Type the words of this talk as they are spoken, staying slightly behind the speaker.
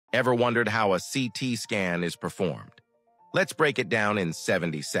Ever wondered how a CT scan is performed? Let's break it down in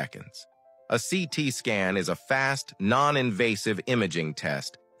 70 seconds. A CT scan is a fast, non-invasive imaging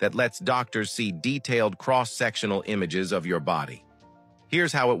test that lets doctors see detailed cross-sectional images of your body.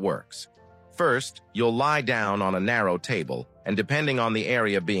 Here's how it works. First, you'll lie down on a narrow table, and depending on the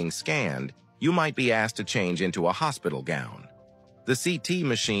area being scanned, you might be asked to change into a hospital gown. The CT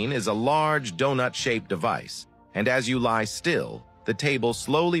machine is a large donut-shaped device, and as you lie still, the table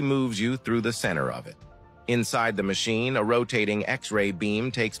slowly moves you through the center of it. Inside the machine, a rotating X-ray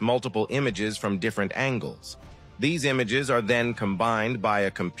beam takes multiple images from different angles. These images are then combined by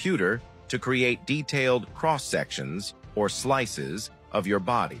a computer to create detailed cross-sections, or slices, of your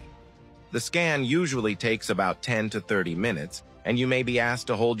body. The scan usually takes about 10 to 30 minutes, and you may be asked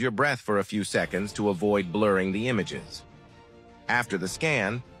to hold your breath for a few seconds to avoid blurring the images. After the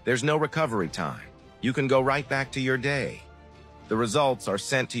scan, there's no recovery time. You can go right back to your day. The results are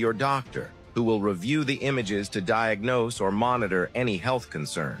sent to your doctor, who will review the images to diagnose or monitor any health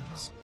concerns.